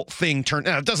single thing turned.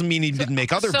 Now, it doesn't mean he didn't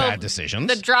make other bad decisions.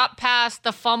 The drop pass,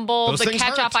 the fumble, those the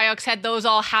catch off Ayuk's head, those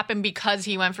all happened because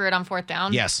he went for it on 4th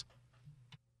down? Yes.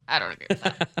 I don't agree with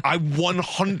that. I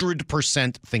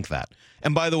 100% think that.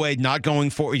 And by the way, not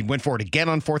going for he went for it again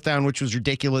on 4th down, which was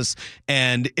ridiculous.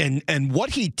 And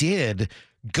what he did,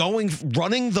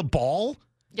 running the ball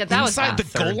that inside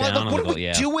was the goal line. What are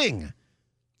we doing?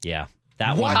 Yeah.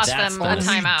 That one cost them a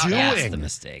timeout. That's the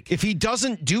mistake. If he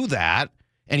doesn't do that,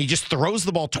 and he just throws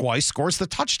the ball twice, scores the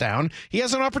touchdown, he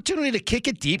has an opportunity to kick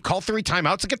it deep, call 3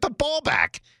 timeouts, and get the ball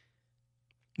back.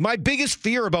 My biggest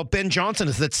fear about Ben Johnson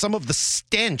is that some of the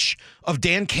stench of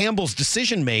Dan Campbell's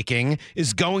decision-making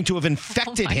is going to have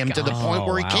infected him to the point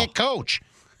where he can't coach.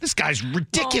 This guy's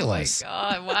ridiculous. Oh,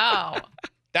 my God. Wow.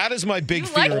 That is my big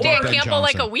fear like about Dan Ben Campbell Johnson.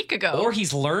 like a week ago. Or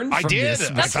he's learned from this.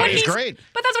 I thought he was great.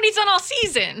 But that's what he's done all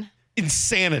season.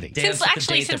 Insanity. Dan's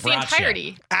Since the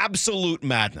entirety. Absolute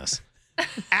madness.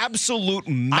 Absolute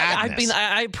madness.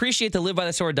 I appreciate the live by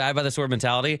the sword, die by the sword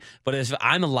mentality, but if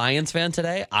I'm a Lions fan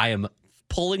today, I am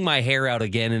pulling my hair out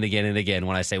again and again and again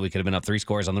when I say we could have been up 3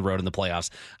 scores on the road in the playoffs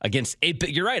against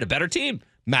you're right, a better team.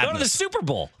 Madness. Go to the Super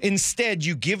Bowl. Instead,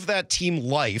 you give that team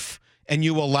life and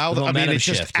you allow them. I mean, it's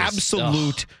just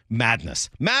absolute madness.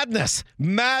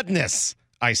 Madness,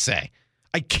 I say.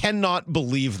 I cannot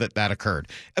believe that occurred.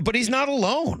 But he's not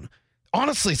alone.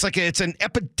 Honestly, it's an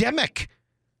epidemic.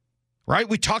 Right?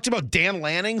 We talked about Dan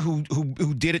Lanning, who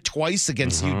did it twice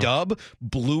against UW,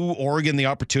 blew Oregon the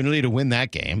opportunity to win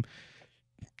that game.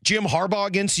 Jim Harbaugh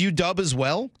against UW as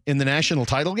well in the national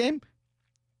title game.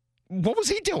 What was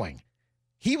he doing?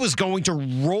 He was going to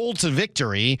roll to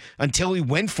victory until he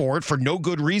went for it for no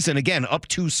good reason. Again, up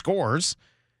 2 scores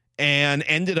and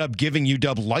ended up giving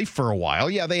UW life for a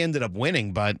while. Yeah, they ended up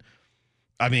winning, but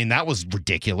I mean, that was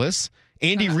ridiculous.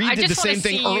 Andy Reid did the same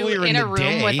thing earlier in the day. I just want to see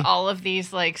you in a room with all of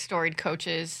these like storied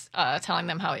coaches telling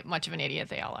them how much of an idiot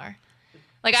they all are.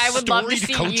 Like I would love to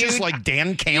see coaches like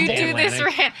Dan Campbell. You do this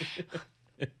rant.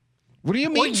 What do you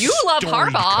mean? Well, you love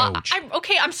Harbaugh.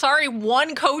 Coach? I'm sorry.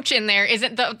 One coach in there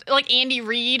isn't like Andy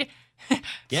Reid.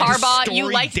 Yeah, Harbaugh,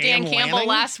 you liked Dan Campbell Lanning?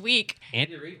 last week.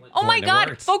 Andy Reid went Oh my for it, God!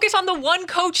 works. Focus on the one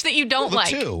coach that you don't like.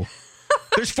 2.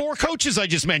 There's 4 coaches I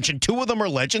just mentioned. 2 of them are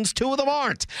legends. 2 of them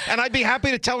aren't. And I'd be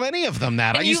happy to tell any of them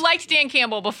that. And you liked Dan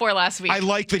Campbell before last week. I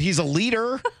like that he's a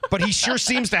leader, but he sure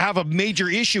seems to have a major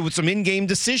issue with some in-game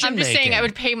decision making. I'm just saying I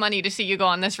would pay money to see you go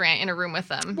on this rant in a room with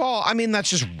them. Well, I mean, that's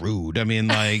just rude. I mean,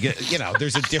 like,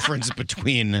 there's a difference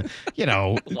between,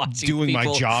 doing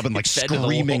my job and like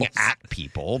screaming at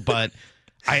people, but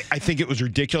I think it was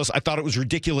ridiculous. I thought it was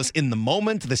ridiculous in the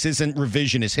moment. This isn't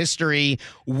revisionist history.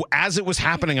 As it was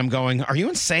happening, I'm going, are you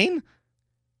insane?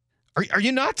 Are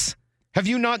you nuts? Have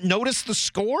you not noticed the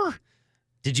score?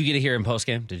 Did you get to hear him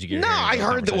postgame? Did you get? No, I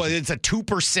heard that it's a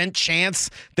 2%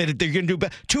 chance that they're going to do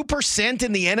better. 2%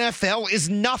 in the NFL is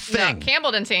nothing. No,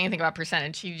 Campbell didn't say anything about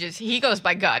percentage. He goes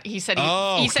by gut. He said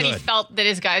he felt that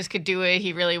his guys could do it.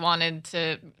 He really wanted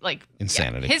to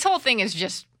insanity. Yeah. His whole thing is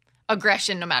just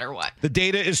aggression no matter what. The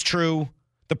data is true.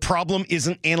 The problem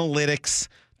isn't analytics.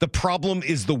 The problem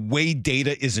is the way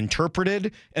data is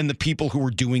interpreted and the people who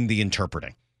are doing the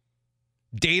interpreting.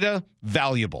 Data,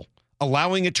 valuable.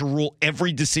 Allowing it to rule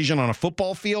every decision on a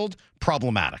football field,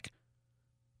 problematic.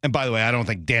 And by the way, I don't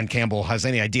think Dan Campbell has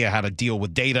any idea how to deal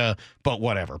with data, but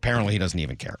whatever. Apparently, he doesn't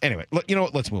even care. Anyway, you know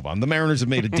what? Let's move on. The Mariners have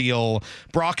made a deal.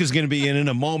 Brock is going to be in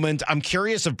a moment. I'm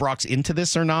curious if Brock's into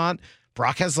this or not.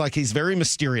 Brock he's very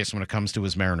mysterious when it comes to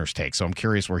his Mariners take, so I'm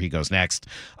curious where he goes next.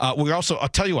 I'll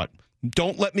tell you what,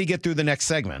 don't let me get through the next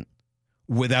segment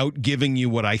without giving you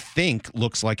what I think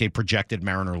looks like a projected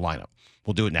Mariner lineup.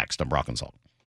 We'll do it next on Brock and Salk.